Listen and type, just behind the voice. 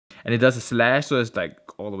and it does a slash, so it's like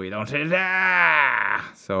all the way down to there.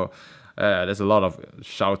 So there's a lot of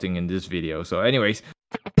shouting in this video. So anyways,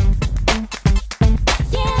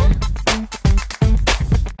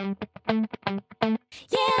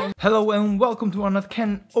 hello and welcome to another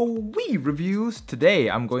KenOhwee Reviews.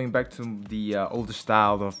 Today I'm going back to the older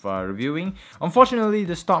style of reviewing. Unfortunately,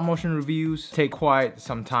 the stop motion reviews take quite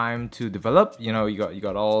some time to develop. You know, you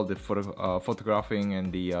got all the photographing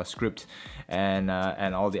and the script and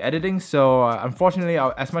all the editing. So unfortunately,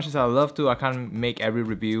 as much as I love to, I can't make every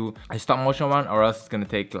review a stop motion one, or else it's gonna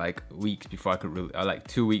take like weeks before I could like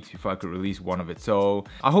 2 weeks before I could release one of it. So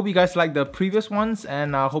I hope you guys like the previous ones,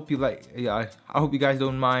 and I hope you like. I hope you guys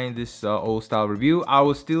don't mind this old style review.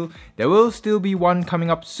 There will still be one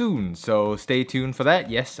coming up soon, so stay tuned for that.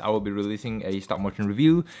 Yes, I will be releasing a stop motion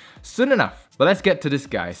review soon enough. But let's get to this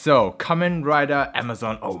guy. So, Kamen Rider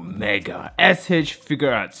Amazon Omega SH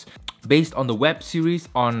Figuarts. Based on the web series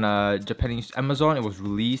on Japanese Amazon, it was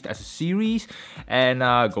released as a series, and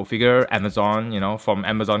go figure, Amazon, you know, from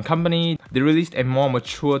Amazon company, they released a more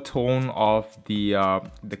mature tone of the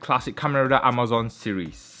classic Kamen Rider Amazon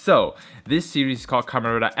series. So this series is called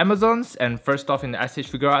Kamen Rider Amazons, and first off in the SH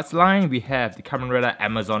Figuarts line, we have the Kamen Rider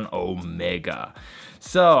Amazon Omega.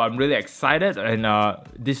 So I'm really excited, and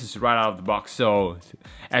this is right out of the box. So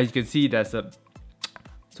as you can see, there's a.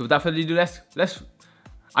 So without further ado, let's.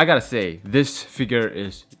 I gotta say, this figure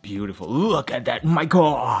is beautiful. Look at that, my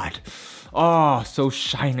god! Oh, so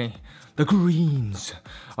shiny. The greens.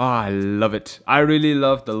 Oh, I love it. I really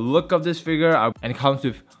love the look of this figure, and it comes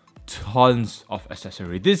with tons of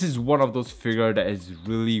accessory. This is one of those figures that is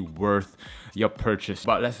really worth your purchase.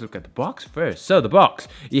 But let's look at the box first. So the box,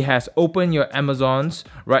 it has open your Amazons,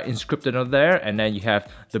 right, inscripted on there, and then you have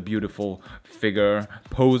the beautiful figure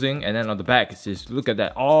posing, and then on the back it says, look at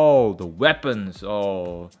that, all the weapons,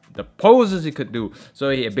 all the poses it could do. So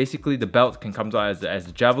yeah, basically the belt can come out as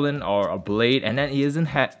a javelin or a blade, and then it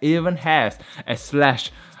even has a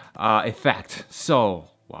slash effect. So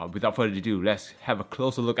wow, without further ado, let's have a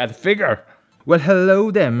closer look at the figure. Well,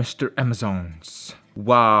 hello there, Mr. Amazons.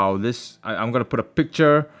 Wow, this, I'm gonna put a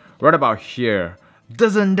picture right about here.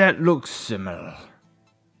 Doesn't that look similar?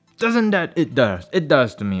 Doesn't that? It does. It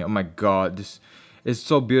does to me. Oh my god, this is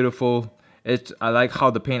so beautiful. I like how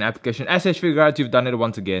the paint application. SH Figuarts, you've done it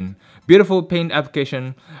once again. Beautiful paint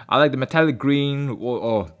application. I like the metallic green.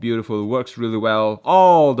 Oh, beautiful. It works really well.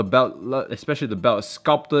 Oh, the belt, especially the belt, is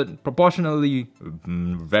sculpted proportionally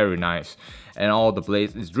very nice. And all the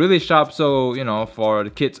blades is really sharp. So, you know, for the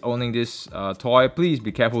kids owning this toy, please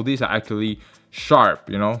be careful. These are actually sharp,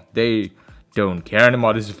 you know. They don't care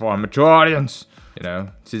anymore. This is for a mature audience. You know,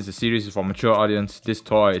 since the series is for mature audience, this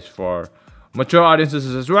toy is for mature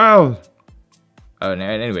audiences as well.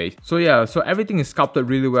 Anyway, so yeah, so everything is sculpted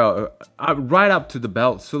really well, right up to the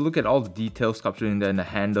belt. So look at all the detail sculpture in there, and the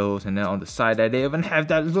handles, and then on the side there, they even have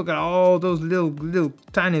that. Look at all those little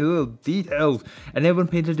tiny little details, and they even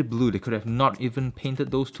painted it blue. They could have not even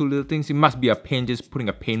painted those two little things. It must be a paint, just putting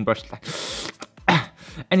a paintbrush like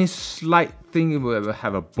any slight thing will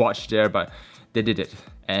have a botch there, but they did it,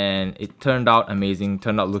 and it turned out amazing.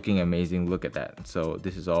 Turned out looking amazing. Look at that. So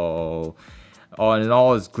this is all in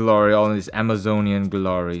all its glory, all in its Amazonian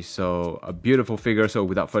glory. So a beautiful figure. So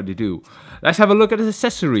without further ado, let's have a look at the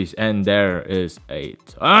accessories. And there is a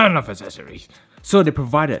ton of accessories. So they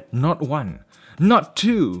provided not one, not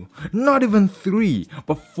two, not even three,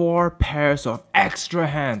 but 4 pairs of extra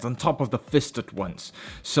hands on top of the fisted ones.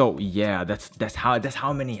 So yeah, that's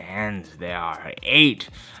how many hands there are. 8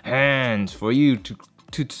 hands for you to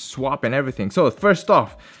swap and everything. So first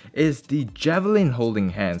off is the javelin holding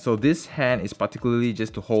hand. So this hand is particularly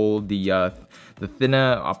just to hold the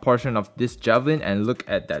thinner portion of this javelin, and look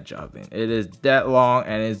at that javelin. It is that long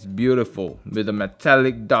and it's beautiful with a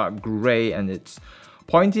metallic dark gray, and it's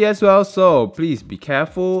pointy as well. So please be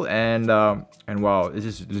careful, and wow,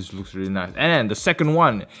 this looks really nice. And the second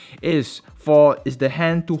one is the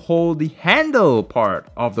hand to hold the handle part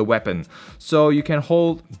of the weapon. So you can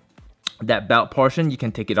hold that belt portion, you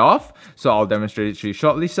can take it off. So I'll demonstrate it to you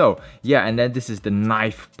shortly. So yeah, and then this is the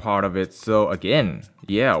knife part of it. So again,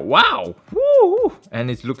 yeah, wow, woo,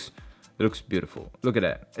 and it looks beautiful. Look at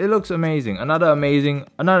that, it looks amazing. Another amazing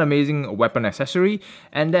weapon accessory.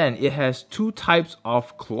 And then it has 2 types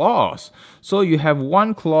of claws. So you have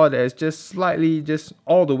one claw that is just slightly, just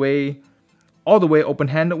all the way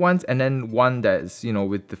open-handed ones, and then one that's, you know,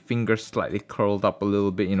 with the fingers slightly curled up a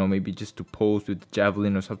little bit, you know, maybe just to pose with the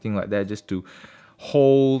javelin or something like that, just to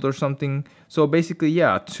hold or something. So basically,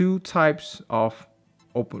 yeah, 2 types of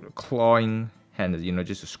open clawing handles, you know,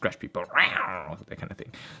 just to scratch people, that kind of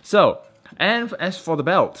thing. So And as for the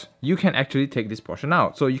belt, you can actually take this portion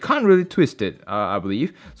out. So you can't really twist it, I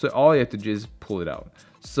believe. So all you have to do is pull it out.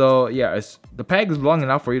 So yeah, the peg is long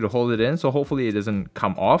enough for you to hold it in, so hopefully it doesn't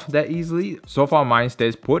come off that easily. So far mine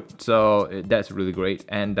stays put, so that's really great.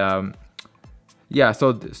 And yeah,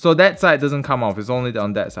 so that side doesn't come off, it's only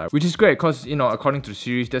on that side, which is great because, you know, according to the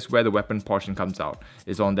series, that's where the weapon portion comes out,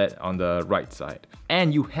 is on the right side.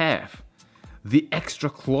 And you have the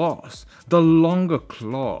extra claws, the longer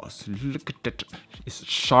claws. Look at that, it's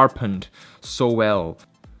sharpened so well.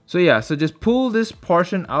 So yeah, so just pull this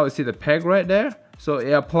portion out. See the peg right there? So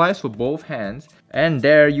it applies for both hands, and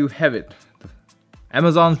there you have it.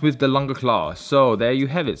 Amazons with the longer claws. So there you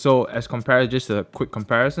have it. So as compared, just a quick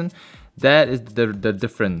comparison, that is the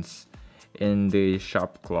difference in the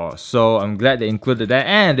sharp claws. So I'm glad they included that,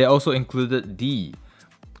 and they also included the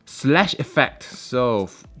slash effect. So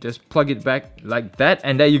just plug it back like that,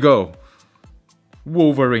 and there you go.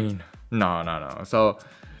 Wolverine. No.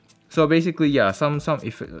 So basically, yeah,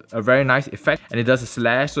 a very nice effect, and it does a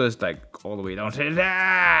slash, so it's like all the way down to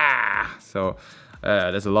that. So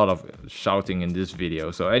there's a lot of shouting in this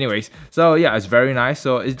video. So anyways, so yeah, it's very nice.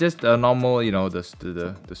 So it's just a normal, you know, the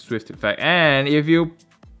swift effect. And if you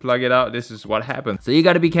plug it out, this is what happens. So you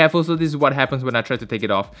gotta be careful. So this is what happens when I try to take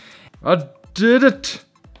it off. I did it.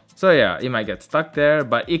 So yeah, it might get stuck there,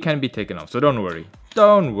 but it can be taken off. So don't worry.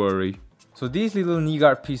 Don't worry. So these little knee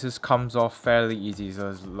guard pieces comes off fairly easy, so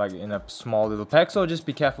it's like in a small little pack, so just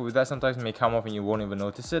be careful with that. Sometimes it may come off and you won't even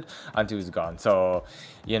notice it until it's gone. So,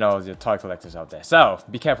 you know, the toy collectors out there, so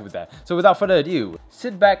be careful with that. So without further ado,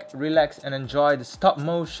 sit back, relax, and enjoy the stop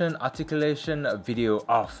motion articulation video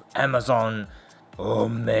of Amazon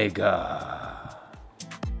Omega.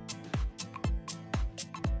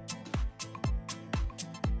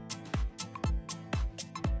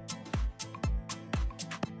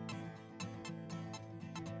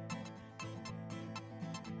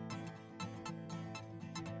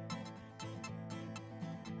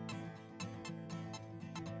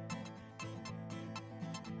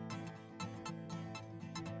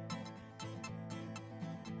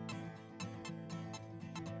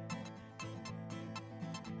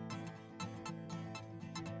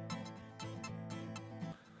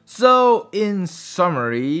 So in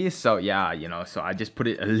summary, so yeah, you know, so I just put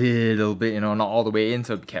it a little bit, you know, not all the way in,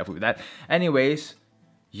 so be careful with that. Anyways,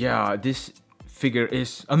 yeah, this figure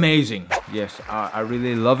is amazing. Yes, I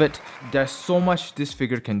really love it. There's so much this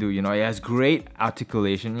figure can do, you know. It has great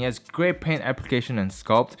articulation, it has great paint application and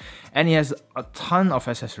sculpt, and it has a ton of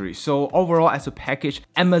accessories. So overall, as a package,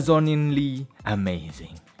 Amazonianly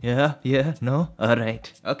amazing. Yeah, no?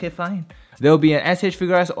 Alright, okay, fine. There will be an SH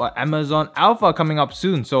Figuarts or Amazon Alpha coming up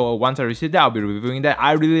soon, so once I receive that, I'll be reviewing that.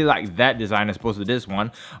 I really like that design as opposed to this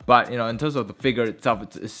one, but you know, in terms of the figure itself,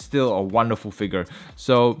 it's still a wonderful figure.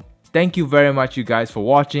 So thank you very much, you guys, for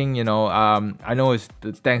watching. You know, I know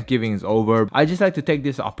the Thanksgiving is over. I just like to take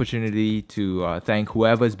this opportunity to thank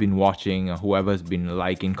whoever's been watching, whoever's been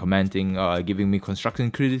liking, commenting, giving me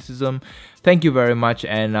constructive criticism. Thank you very much,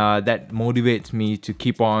 and that motivates me to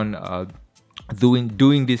keep on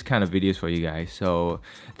doing these kind of videos for you guys. So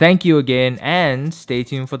thank you again, and stay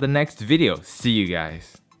tuned for the next video. See you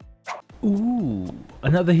guys. Ooh,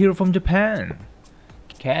 another hero from Japan.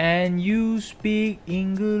 Can you speak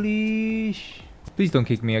English? Please don't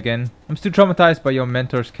kick me again. I'm still traumatized by your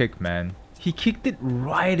mentor's kick, man. He kicked it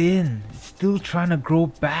right in. It's still trying to grow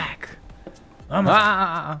back.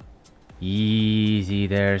 Easy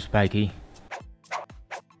there, Spiky.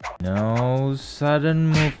 No sudden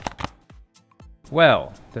move.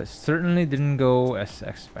 Well, that certainly didn't go as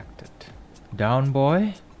expected. Down,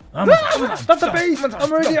 boy. Not the face!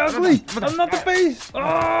 I'm already ugly! I'm not the face!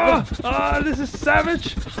 This is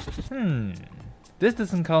savage! This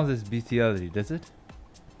doesn't count as bestiality, does it?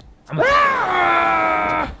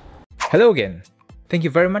 Hello again. Thank you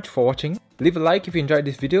very much for watching. Leave a like if you enjoyed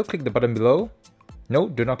this video. Click the button below. No,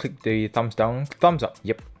 do not click the thumbs down. Thumbs up.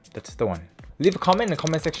 Yep, that's the one. Leave a comment in the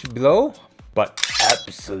comment section below. But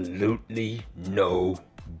absolutely no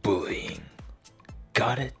bullying.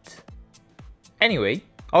 Got it? Anyway,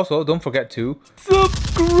 also don't forget to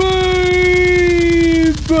subscribe!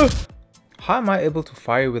 How am I able to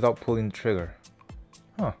fire without pulling the trigger?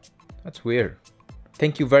 Huh, that's weird.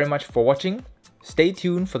 Thank you very much for watching. Stay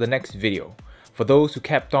tuned for the next video. For those who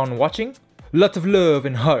kept on watching, lots of love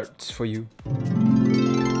and hearts for you.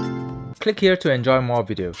 Click here to enjoy more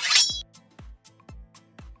videos.